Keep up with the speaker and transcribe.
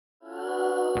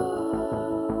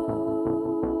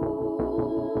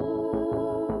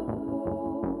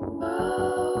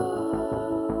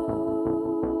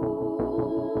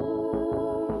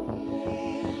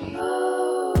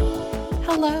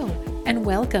Hello, and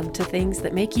welcome to Things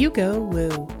That Make You Go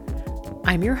Woo.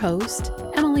 I'm your host,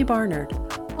 Emily Barnard,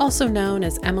 also known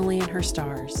as Emily and Her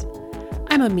Stars.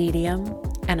 I'm a medium,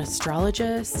 an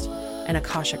astrologist, an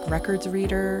Akashic Records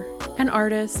reader, an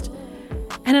artist,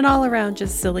 and an all-around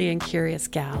just silly and curious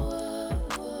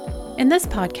gal. In this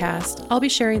podcast, I'll be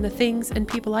sharing the things and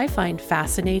people I find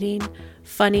fascinating,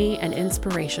 funny, and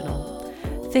inspirational.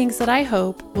 Things that I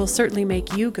hope will certainly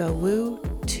make you go woo,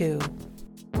 too.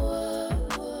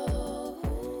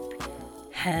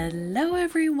 Hello,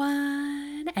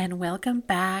 everyone, and welcome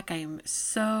back. I'm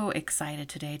so excited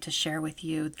today to share with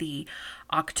you the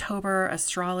October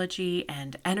astrology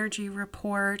and energy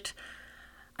report.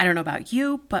 I don't know about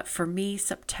you, but for me,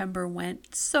 September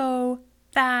went so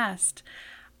fast.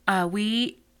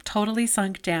 We totally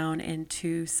sunk down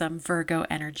into some Virgo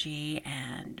energy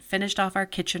and finished off our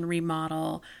kitchen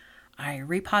remodel. I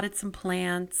repotted some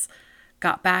plants,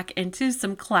 got back into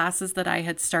some classes that I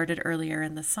had started earlier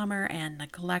in the summer and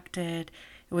neglected.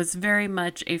 It was very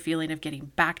much a feeling of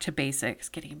getting back to basics,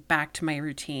 getting back to my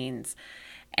routines,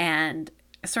 and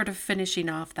sort of finishing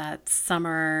off that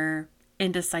summer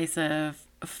indecisive,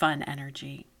 fun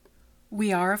energy.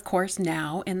 We are, of course,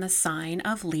 now in the sign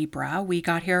of Libra. We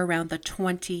got here around the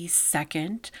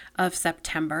 22nd of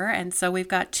September, and so we've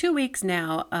got 2 weeks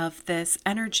now of this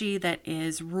energy that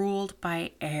is ruled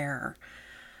by air.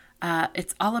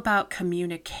 It's all about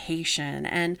communication,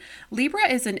 and Libra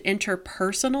is an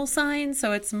interpersonal sign,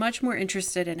 so it's much more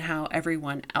interested in how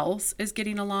everyone else is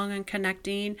getting along and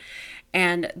connecting.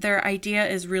 And their idea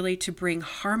is really to bring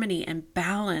harmony and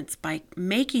balance by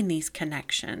making these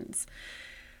connections.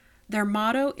 Their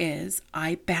motto is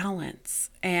I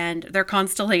balance, and their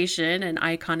constellation and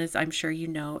icon, as I'm sure you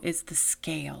know, is the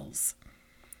scales.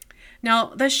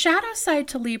 Now, the shadow side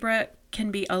to Libra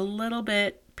can be a little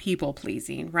bit people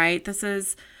pleasing, right? This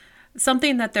is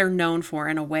something that they're known for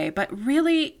in a way, but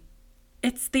really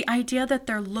it's the idea that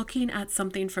they're looking at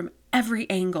something from every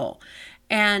angle.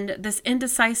 And this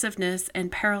indecisiveness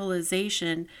and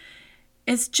paralyzation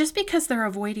is just because they're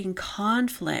avoiding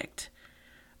conflict.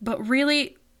 But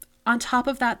really, on top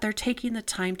of that, they're taking the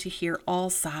time to hear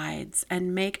all sides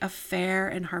and make a fair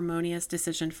and harmonious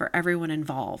decision for everyone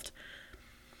involved.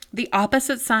 The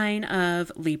opposite sign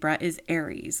of Libra is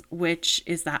Aries, which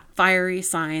is that fiery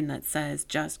sign that says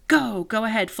just go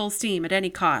ahead, full steam at any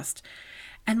cost.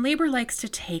 And Libra likes to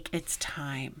take its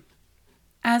time.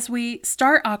 As we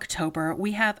start October,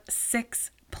 we have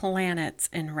 6 planets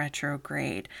in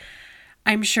retrograde.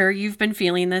 I'm sure you've been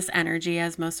feeling this energy,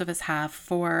 as most of us have,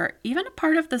 for even a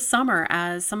part of the summer,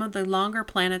 as some of the longer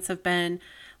planets have been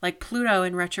like Pluto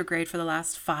in retrograde for the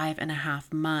last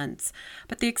 5.5 months.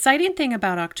 But the exciting thing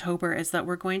about October is that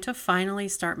we're going to finally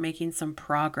start making some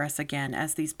progress again,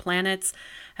 as these planets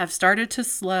have started to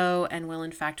slow and will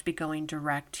in fact be going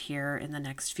direct here in the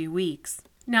next few weeks.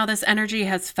 Now, this energy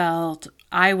has felt,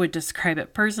 I would describe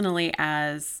it personally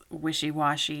as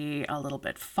wishy-washy, a little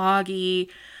bit foggy,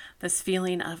 this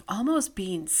feeling of almost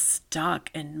being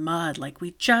stuck in mud, like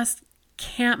we just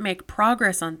can't make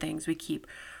progress on things. We keep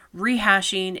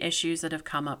rehashing issues that have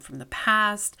come up from the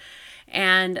past.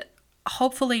 And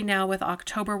hopefully now with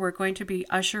October, we're going to be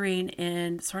ushering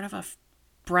in sort of a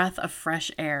breath of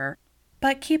fresh air.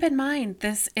 But keep in mind,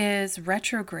 this is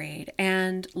retrograde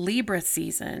and Libra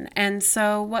season. And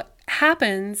so what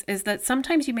happens is that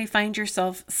sometimes you may find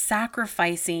yourself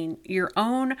sacrificing your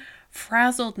own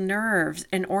frazzled nerves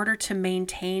in order to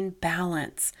maintain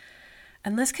balance.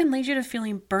 And this can lead you to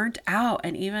feeling burnt out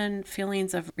and even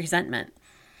feelings of resentment.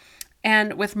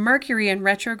 And with Mercury in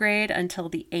retrograde until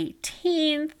the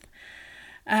 18th,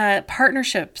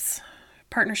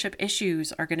 partnership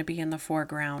issues are going to be in the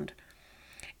foreground.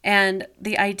 And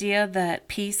the idea that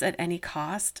peace at any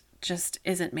cost just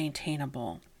isn't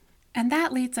maintainable. And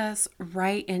that leads us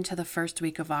right into the first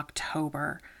week of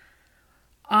October.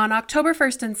 On October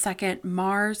 1st and 2nd,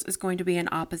 Mars is going to be in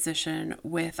opposition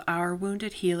with our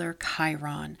wounded healer,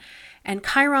 Chiron. And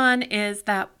Chiron is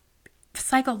that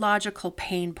psychological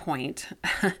pain point.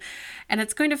 And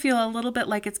it's going to feel a little bit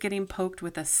like it's getting poked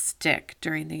with a stick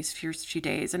during these first few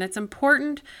days. And it's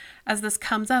important as this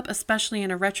comes up, especially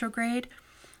in a retrograde,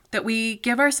 that we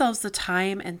give ourselves the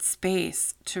time and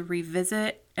space to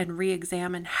revisit and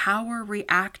re-examine how we're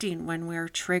reacting when we're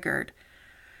triggered.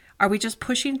 Are we just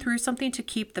pushing through something to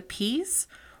keep the peace?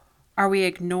 Are we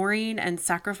ignoring and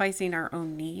sacrificing our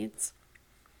own needs?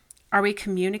 Are we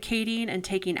communicating and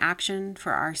taking action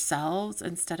for ourselves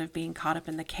instead of being caught up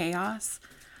in the chaos?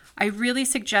 I really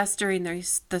suggest during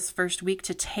this first week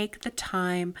to take the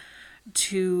time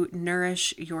to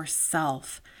nourish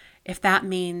yourself. If that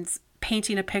means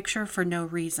painting a picture for no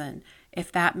reason,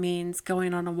 if that means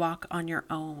going on a walk on your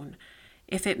own,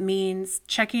 if it means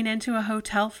checking into a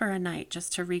hotel for a night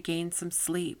just to regain some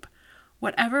sleep,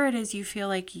 whatever it is you feel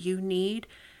like you need,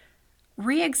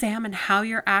 re-examine how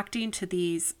you're acting to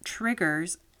these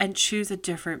triggers and choose a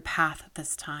different path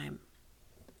this time.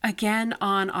 Again,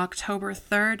 on October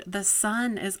 3rd, the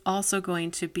sun is also going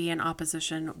to be in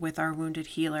opposition with our wounded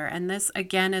healer. And this,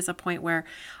 again, is a point where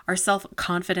our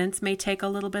self-confidence may take a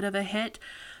little bit of a hit.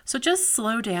 So just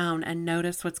slow down and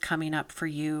notice what's coming up for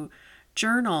you.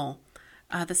 Journal.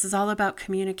 This is all about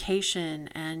communication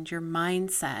and your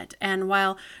mindset. And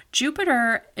while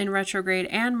Jupiter in retrograde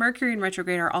and Mercury in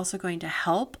retrograde are also going to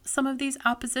help some of these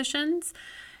oppositions,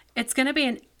 it's going to be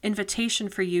an invitation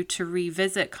for you to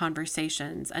revisit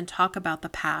conversations and talk about the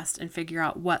past and figure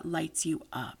out what lights you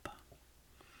up.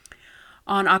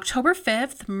 On October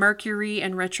 5th, Mercury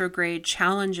in retrograde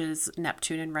challenges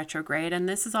Neptune in retrograde, and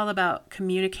this is all about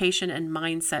communication and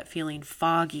mindset feeling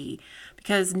foggy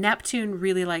because Neptune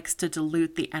really likes to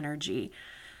dilute the energy.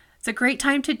 It's a great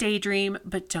time to daydream,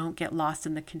 but don't get lost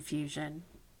in the confusion.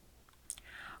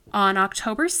 On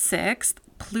October 6th,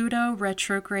 Pluto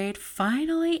retrograde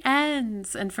finally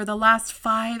ends. And for the last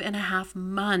 5.5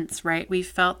 months, right, we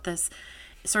felt this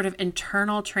sort of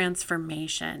internal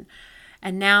transformation.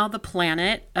 And now the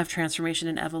planet of transformation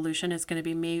and evolution is going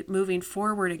to be moving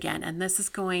forward again. And this is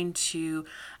going to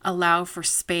allow for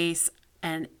space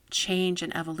and change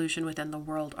and evolution within the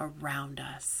world around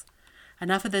us.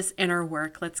 Enough of this inner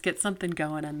work. Let's get something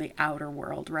going in the outer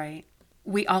world, right?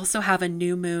 We also have a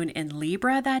new moon in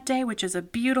Libra that day, which is a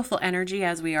beautiful energy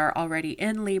as we are already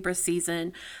in Libra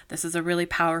season. This is a really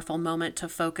powerful moment to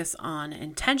focus on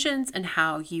intentions and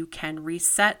how you can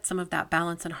reset some of that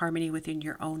balance and harmony within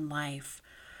your own life.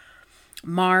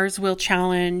 Mars will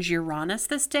challenge Uranus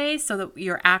this day so that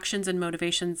your actions and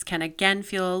motivations can again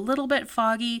feel a little bit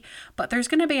foggy, but there's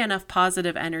going to be enough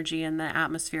positive energy in the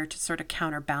atmosphere to sort of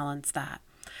counterbalance that.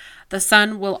 The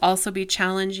sun will also be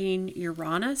challenging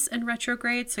Uranus in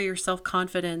retrograde, so your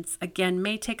self-confidence, again,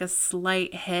 may take a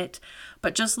slight hit,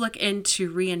 but just look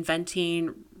into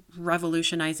reinventing,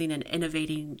 revolutionizing, and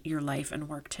innovating your life and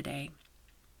work today.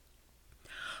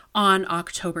 On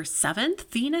October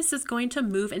 7th, Venus is going to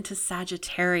move into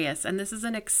Sagittarius, and this is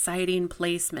an exciting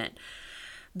placement.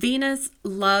 Venus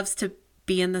loves to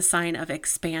be in the sign of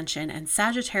expansion, and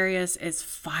Sagittarius is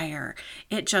fire.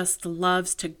 It just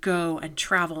loves to go and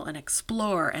travel and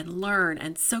explore and learn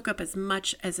and soak up as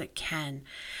much as it can.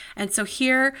 And so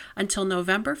here until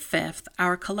November 5th,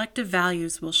 our collective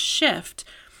values will shift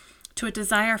to a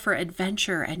desire for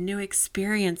adventure and new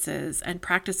experiences, and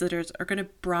practices that are going to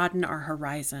broaden our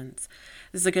horizons.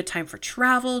 This is a good time for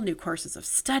travel, new courses of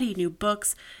study, new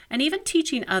books, and even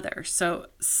teaching others. So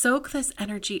soak this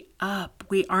energy up.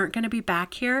 We aren't going to be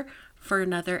back here for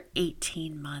another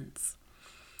 18 months.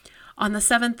 On the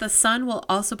 7th, the sun will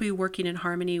also be working in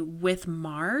harmony with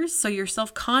Mars. So your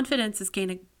self-confidence is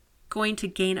going to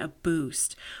gain a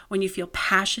boost when you feel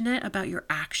passionate about your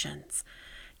actions.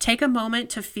 Take a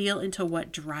moment to feel into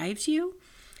what drives you.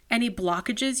 Any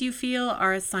blockages you feel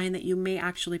are a sign that you may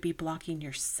actually be blocking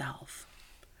yourself.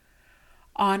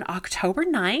 On October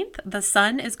 9th, the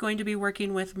sun is going to be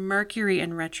working with Mercury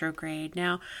in retrograde.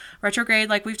 Now, retrograde,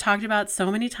 like we've talked about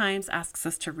so many times, asks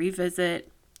us to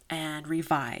revisit and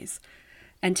revise.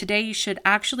 And today you should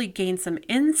actually gain some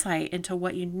insight into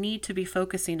what you need to be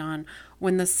focusing on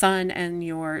when the sun and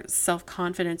your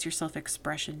self-confidence, your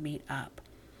self-expression meet up.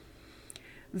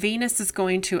 Venus is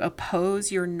going to oppose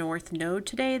your North Node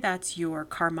today. That's your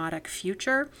karmatic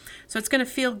future. So it's going to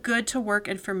feel good to work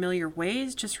in familiar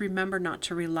ways. Just remember not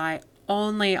to rely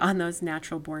only on those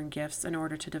natural born gifts in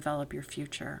order to develop your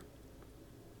future.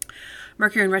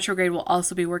 Mercury in retrograde will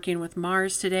also be working with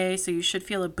Mars today, so you should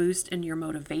feel a boost in your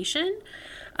motivation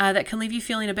that can leave you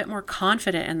feeling a bit more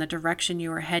confident in the direction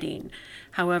you are heading.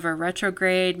 However,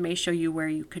 retrograde may show you where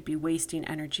you could be wasting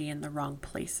energy in the wrong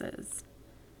places.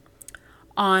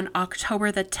 On October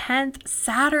the 10th,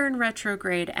 Saturn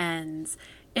retrograde ends.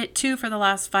 It too, for the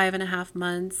last 5.5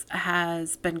 months,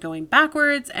 has been going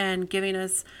backwards and giving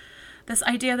us this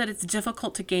idea that it's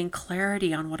difficult to gain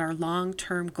clarity on what our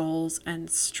long-term goals and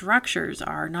structures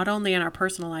are, not only in our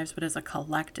personal lives, but as a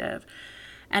collective.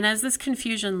 And as this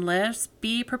confusion lifts,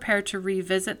 be prepared to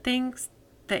revisit things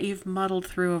that you've muddled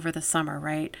through over the summer,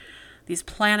 right? These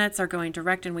planets are going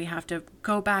direct and we have to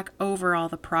go back over all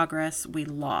the progress we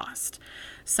lost.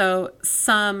 So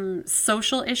some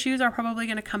social issues are probably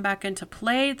going to come back into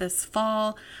play this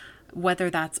fall, whether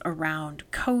that's around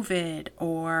COVID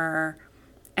or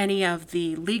any of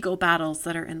the legal battles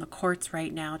that are in the courts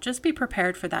right now. Just be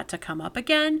prepared for that to come up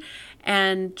again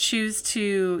and choose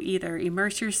to either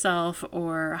immerse yourself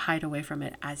or hide away from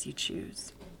it as you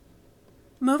choose.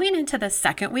 Moving into the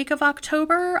second week of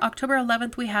October, October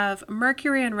 11th, we have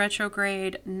Mercury in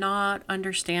retrograde, not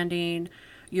understanding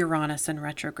Uranus in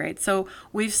retrograde. So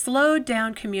we've slowed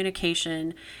down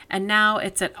communication and now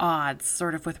it's at odds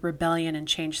sort of with rebellion and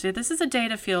change. So this is a day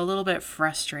to feel a little bit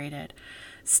frustrated.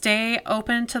 Stay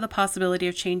open to the possibility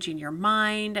of changing your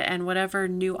mind, and whatever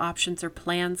new options or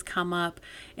plans come up,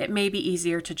 it may be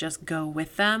easier to just go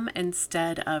with them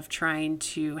instead of trying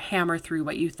to hammer through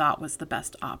what you thought was the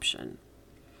best option.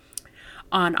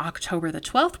 On October the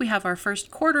 12th, we have our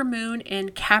first quarter moon in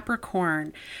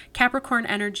Capricorn. Capricorn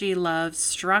energy loves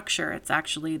structure. It's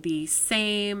actually the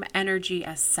same energy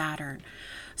as Saturn.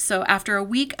 So after a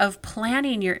week of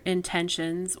planning your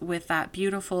intentions with that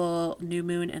beautiful new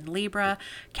moon in Libra,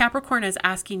 Capricorn is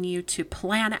asking you to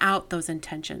plan out those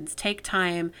intentions. Take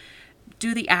time,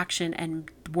 do the action, and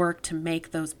work to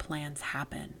make those plans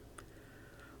happen.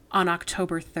 On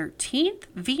October 13th,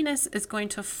 Venus is going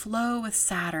to flow with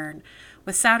Saturn.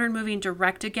 With Saturn moving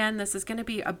direct again, this is going to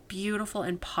be a beautiful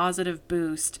and positive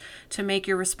boost to make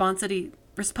your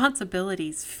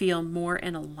responsibilities feel more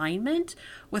in alignment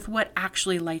with what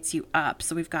actually lights you up.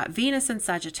 So we've got Venus in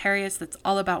Sagittarius that's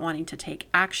all about wanting to take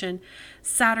action.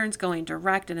 Saturn's going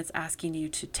direct and it's asking you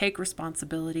to take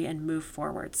responsibility and move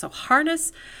forward. So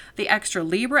harness the extra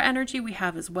Libra energy we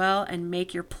have as well and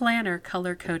make your planner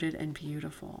color-coded and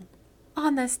beautiful.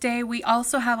 On this day, we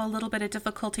also have a little bit of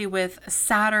difficulty with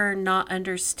Saturn not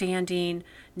understanding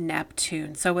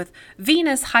Neptune. So with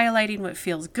Venus highlighting what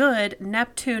feels good,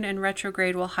 Neptune in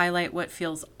retrograde will highlight what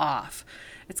feels off.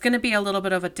 It's going to be a little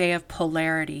bit of a day of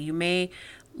polarity. You may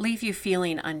leave you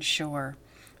feeling unsure.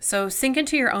 So sink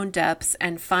into your own depths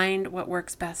and find what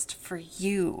works best for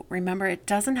you. Remember, it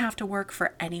doesn't have to work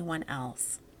for anyone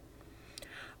else.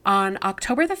 On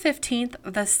October the 15th,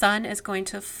 the sun is going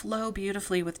to flow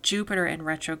beautifully with Jupiter in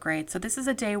retrograde. So this is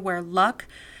a day where luck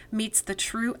meets the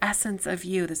true essence of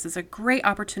you. This is a great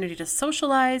opportunity to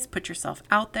socialize, put yourself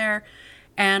out there.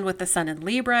 And with the sun in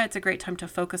Libra, it's a great time to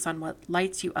focus on what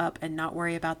lights you up and not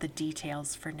worry about the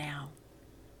details for now.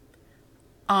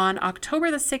 On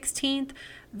October the 16th,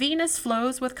 Venus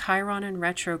flows with Chiron in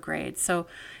retrograde. So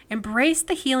embrace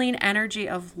the healing energy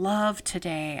of love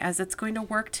today, as it's going to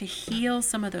work to heal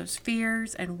some of those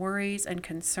fears and worries and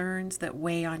concerns that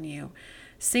weigh on you.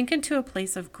 Sink into a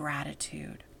place of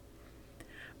gratitude.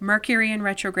 Mercury in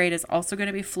retrograde is also going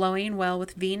to be flowing well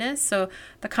with Venus. So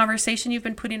the conversation you've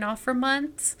been putting off for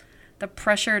months, the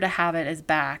pressure to have it is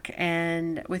back.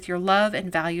 And with your love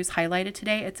and values highlighted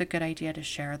today, it's a good idea to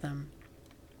share them.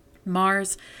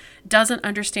 Mars doesn't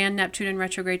understand Neptune in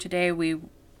retrograde today.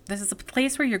 This is a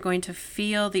place where you're going to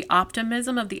feel the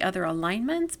optimism of the other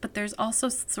alignments, but there's also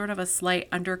sort of a slight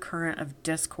undercurrent of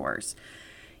discourse.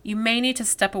 You may need to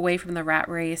step away from the rat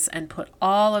race and put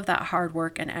all of that hard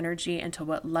work and energy into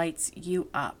what lights you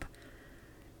up.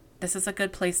 This is a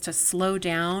good place to slow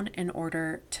down in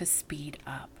order to speed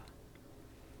up.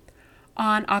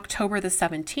 On October the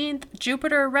 17th,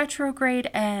 Jupiter retrograde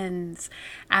ends.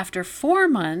 After 4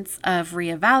 months of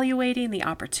reevaluating the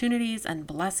opportunities and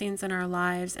blessings in our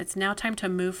lives, it's now time to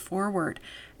move forward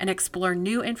and explore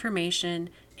new information,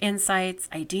 insights,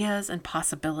 ideas, and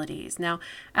possibilities. Now,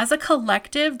 as a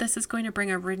collective, this is going to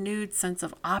bring a renewed sense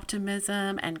of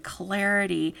optimism and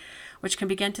clarity, which can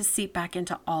begin to seep back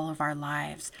into all of our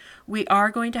lives. We are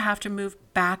going to have to move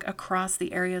back across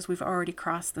the areas we've already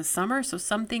crossed this summer, so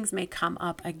some things may come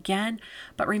up again,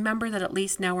 but remember that at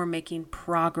least now we're making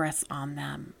progress on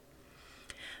them.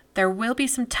 There will be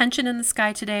some tension in the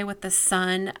sky today with the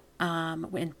sun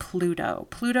and Pluto.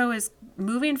 Pluto is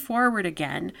moving forward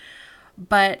again,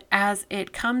 but as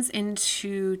it comes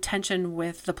into tension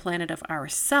with the planet of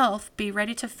ourself, be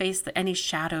ready to face any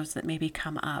shadows that maybe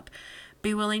come up.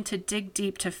 Be willing to dig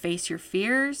deep to face your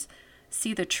fears.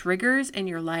 See the triggers in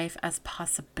your life as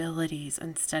possibilities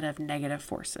instead of negative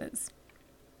forces.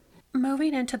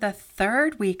 Moving into the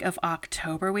third week of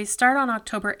October, we start on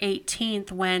October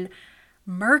 18th when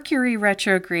Mercury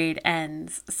retrograde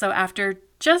ends. So after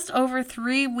just over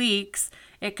 3 weeks,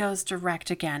 it goes direct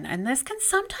again. And this can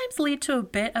sometimes lead to a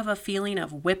bit of a feeling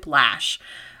of whiplash,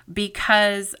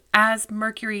 because as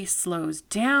Mercury slows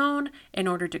down in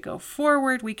order to go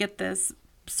forward, we get this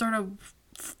sort of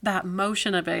that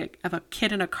motion of a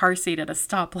kid in a car seat at a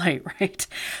stoplight, right?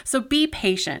 So be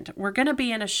patient. We're going to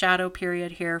be in a shadow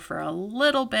period here for a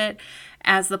little bit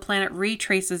as the planet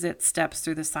retraces its steps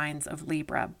through the signs of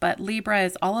Libra. But Libra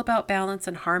is all about balance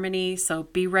and harmony, so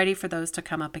be ready for those to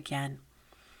come up again.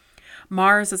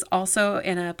 Mars is also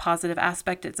in a positive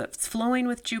aspect. It's flowing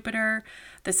with Jupiter.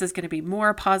 This is going to be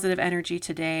more positive energy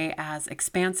today as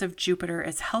expansive Jupiter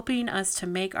is helping us to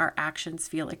make our actions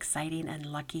feel exciting and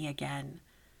lucky again.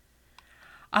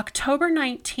 October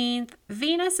 19th,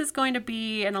 Venus is going to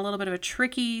be in a little bit of a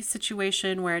tricky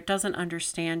situation where it doesn't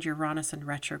understand Uranus in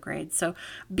retrograde. So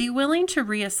be willing to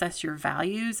reassess your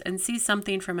values and see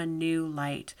something from a new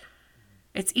light.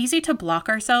 It's easy to block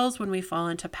ourselves when we fall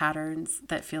into patterns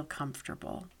that feel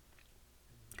comfortable.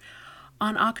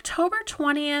 On October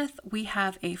 20th, we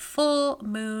have a full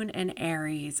moon in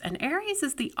Aries, and Aries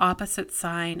is the opposite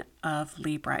sign of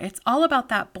Libra. It's all about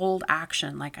that bold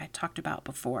action, like I talked about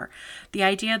before. The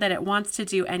idea that it wants to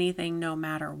do anything no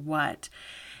matter what.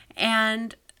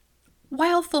 And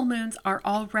while full moons are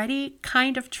already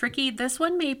kind of tricky, this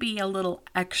one may be a little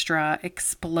extra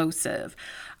explosive.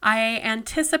 I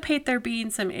anticipate there being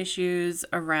some issues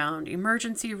around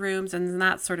emergency rooms and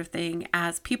that sort of thing,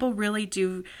 as people really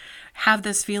do have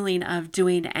this feeling of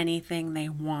doing anything they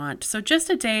want. So just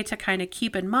a day to kind of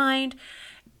keep in mind.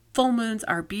 Full moons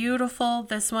are beautiful.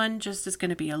 This one just is going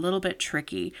to be a little bit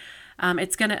tricky.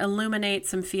 It's going to illuminate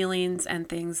some feelings and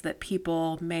things that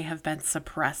people may have been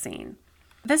suppressing.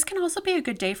 This can also be a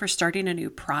good day for starting a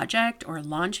new project or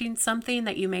launching something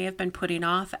that you may have been putting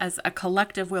off. As a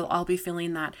collective, we'll all be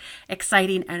feeling that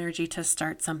exciting energy to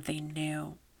start something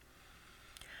new.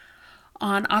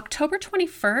 On October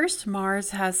 21st,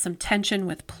 Mars has some tension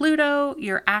with Pluto.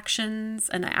 Your actions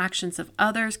and the actions of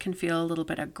others can feel a little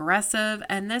bit aggressive,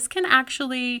 and this can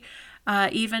actually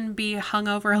even be hung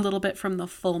over a little bit from the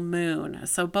full moon.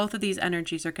 So both of these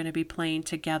energies are going to be playing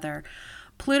together.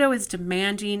 Pluto is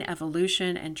demanding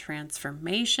evolution and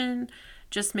transformation.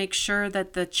 Just make sure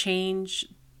that the change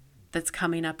that's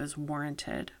coming up is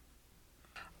warranted.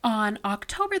 On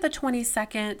October the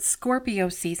 22nd, Scorpio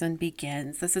season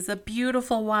begins. This is a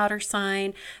beautiful water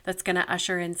sign that's going to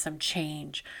usher in some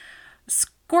change.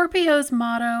 Scorpio's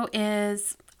motto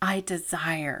is, I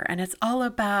desire, and it's all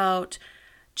about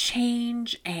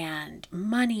change and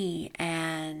money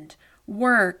and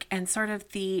work and sort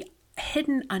of the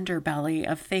hidden underbelly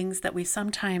of things that we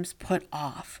sometimes put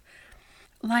off.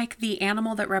 Like the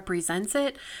animal that represents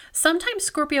it, sometimes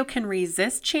Scorpio can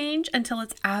resist change until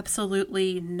it's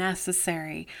absolutely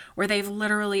necessary, where they've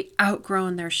literally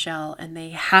outgrown their shell and they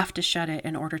have to shed it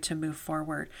in order to move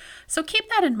forward. So keep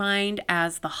that in mind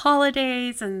as the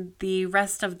holidays and the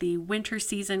rest of the winter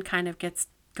season kind of gets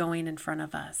going in front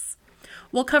of us.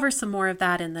 We'll cover some more of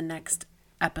that in the next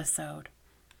episode.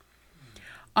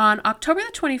 On October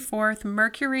the 24th,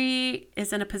 Mercury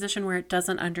is in a position where it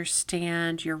doesn't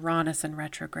understand Uranus in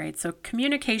retrograde. So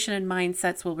communication and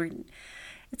mindsets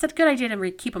it's a good idea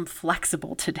to keep them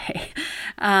flexible today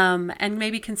and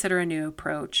maybe consider a new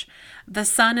approach. The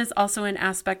sun is also in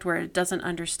aspect where it doesn't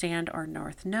understand our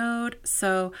North Node.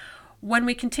 So when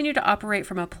we continue to operate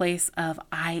from a place of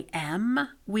I am,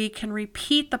 we can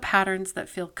repeat the patterns that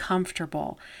feel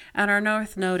comfortable. And our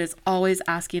North Node is always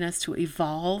asking us to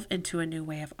evolve into a new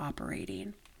way of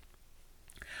operating.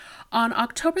 On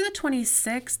October the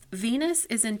 26th, Venus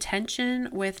is in tension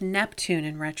with Neptune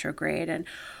in retrograde. And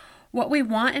what we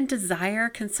want and desire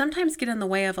can sometimes get in the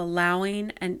way of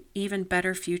allowing an even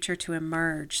better future to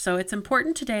emerge. So it's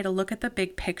important today to look at the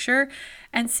big picture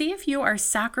and see if you are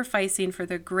sacrificing for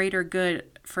the greater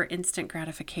good for instant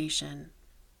gratification.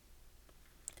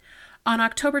 On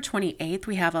October 28th,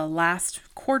 we have a last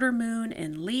quarter moon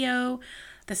in Leo.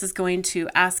 This is going to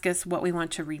ask us what we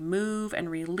want to remove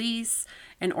and release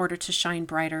in order to shine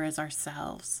brighter as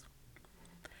ourselves.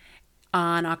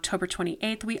 On October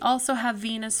 28th, we also have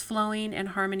Venus flowing in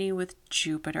harmony with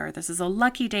Jupiter. This is a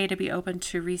lucky day to be open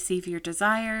to receive your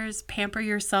desires, pamper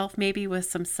yourself maybe with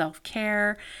some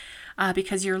self-care,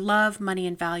 because your love, money,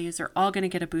 and values are all going to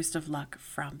get a boost of luck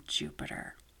from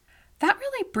Jupiter. That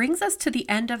really brings us to the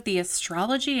end of the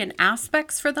astrology and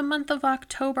aspects for the month of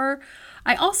October.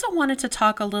 I also wanted to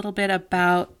talk a little bit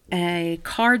about a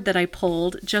card that I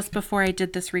pulled just before I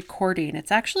did this recording.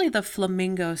 It's actually the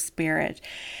Flamingo Spirit.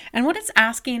 And what it's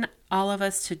asking all of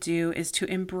us to do is to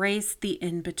embrace the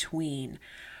in-between.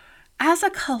 As a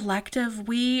collective,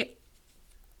 we've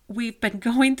been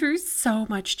going through so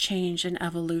much change and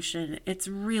evolution. It's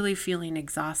really feeling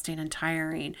exhausting and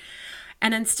tiring.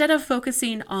 And instead of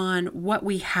focusing on what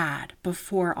we had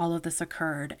before all of this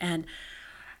occurred and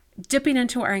dipping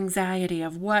into our anxiety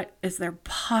of what is there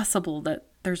possible that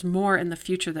there's more in the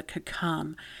future that could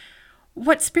come,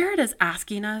 what Spirit is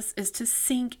asking us is to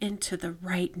sink into the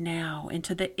right now,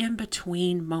 into the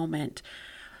in-between moment.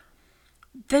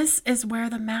 This is where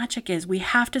the magic is. We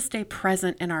have to stay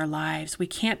present in our lives. We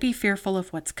can't be fearful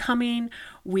of what's coming.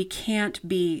 We can't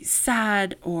be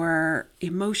sad or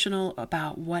emotional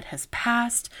about what has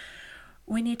passed.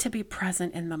 We need to be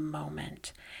present in the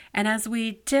moment. And as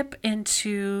we dip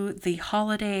into the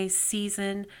holiday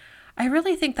season, I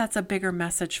really think that's a bigger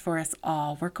message for us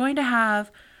all. We're going to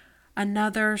have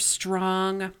another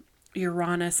strong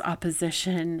Uranus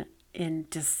opposition in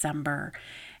December.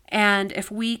 And if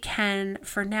we can,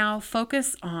 for now,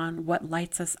 focus on what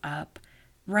lights us up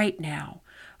right now,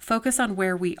 focus on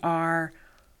where we are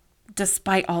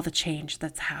despite all the change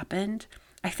that's happened,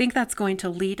 I think that's going to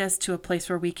lead us to a place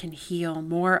where we can heal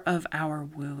more of our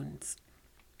wounds.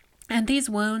 And these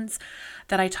wounds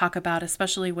that I talk about,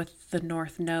 especially with the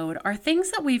North Node, are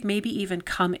things that we've maybe even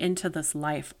come into this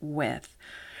life with.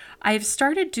 I've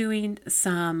started doing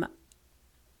some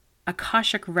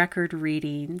Akashic record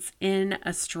readings in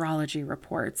astrology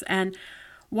reports. And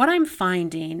what I'm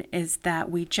finding is that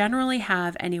we generally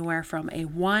have anywhere from a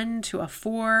 1 to a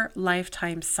 4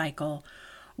 lifetime cycle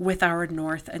with our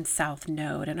North and South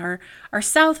Node. And our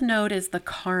South Node is the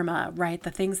karma, right?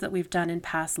 The things that we've done in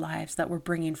past lives that we're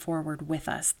bringing forward with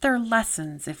us. They're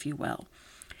lessons, if you will.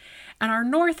 And our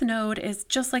North Node is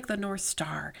just like the North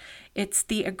Star. It's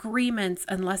the agreements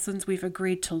and lessons we've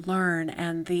agreed to learn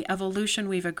and the evolution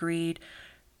we've agreed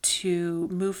to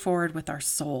move forward with our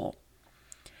soul.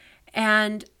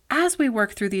 And as we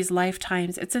work through these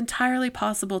lifetimes, it's entirely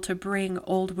possible to bring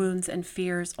old wounds and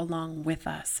fears along with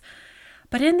us.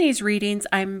 But in these readings,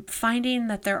 I'm finding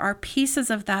that there are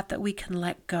pieces of that we can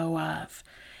let go of.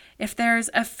 If there's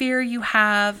a fear you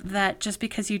have that just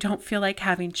because you don't feel like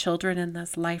having children in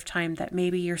this lifetime, that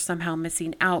maybe you're somehow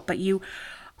missing out, but you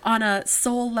on a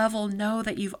soul level know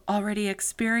that you've already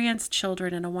experienced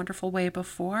children in a wonderful way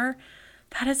before,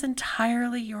 that is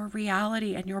entirely your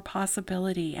reality and your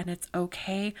possibility, and it's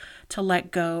okay to let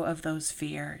go of those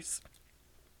fears.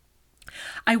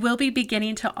 I will be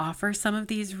beginning to offer some of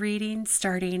these readings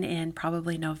starting in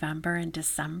probably November and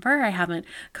December. I haven't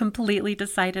completely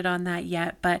decided on that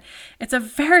yet, but it's a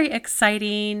very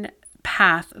exciting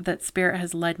path that Spirit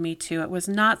has led me to. It was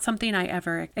not something I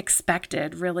ever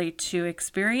expected really to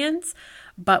experience,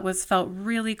 but was felt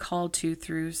really called to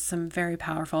through some very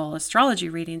powerful astrology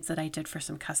readings that I did for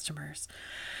some customers.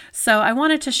 So I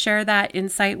wanted to share that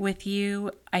insight with you.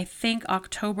 I think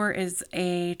October is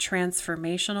a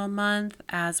transformational month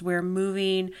as we're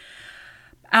moving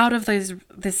out of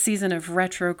this season of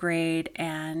retrograde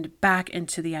and back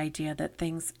into the idea that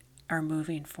things are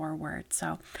moving forward.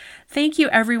 So thank you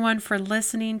everyone for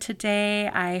listening today.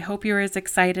 I hope you're as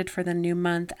excited for the new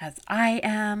month as I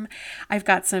am. I've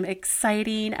got some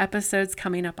exciting episodes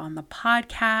coming up on the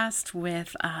podcast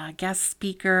with a guest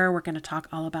speaker. We're going to talk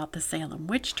all about the Salem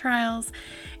witch trials,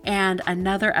 and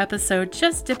another episode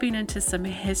just dipping into some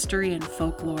history and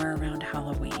folklore around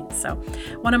Halloween. So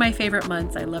one of my favorite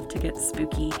months. I love to get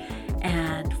spooky,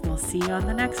 and we'll see you on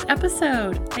the next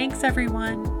episode. Thanks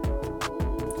everyone.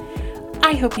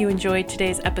 I hope you enjoyed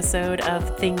today's episode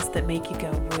of Things That Make You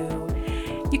Go Woo.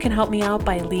 You can help me out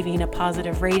by leaving a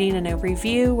positive rating and a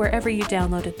review wherever you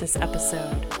downloaded this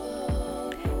episode.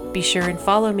 Be sure and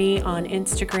follow me on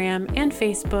Instagram and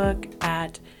Facebook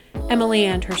at Emily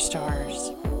and Her Stars.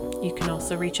 You can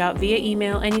also reach out via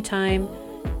email anytime,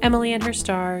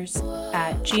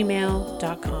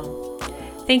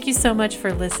 emilyandherstars@gmail.com. Thank you so much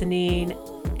for listening,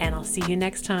 and I'll see you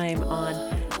next time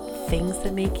on Things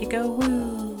That Make You Go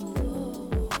Woo.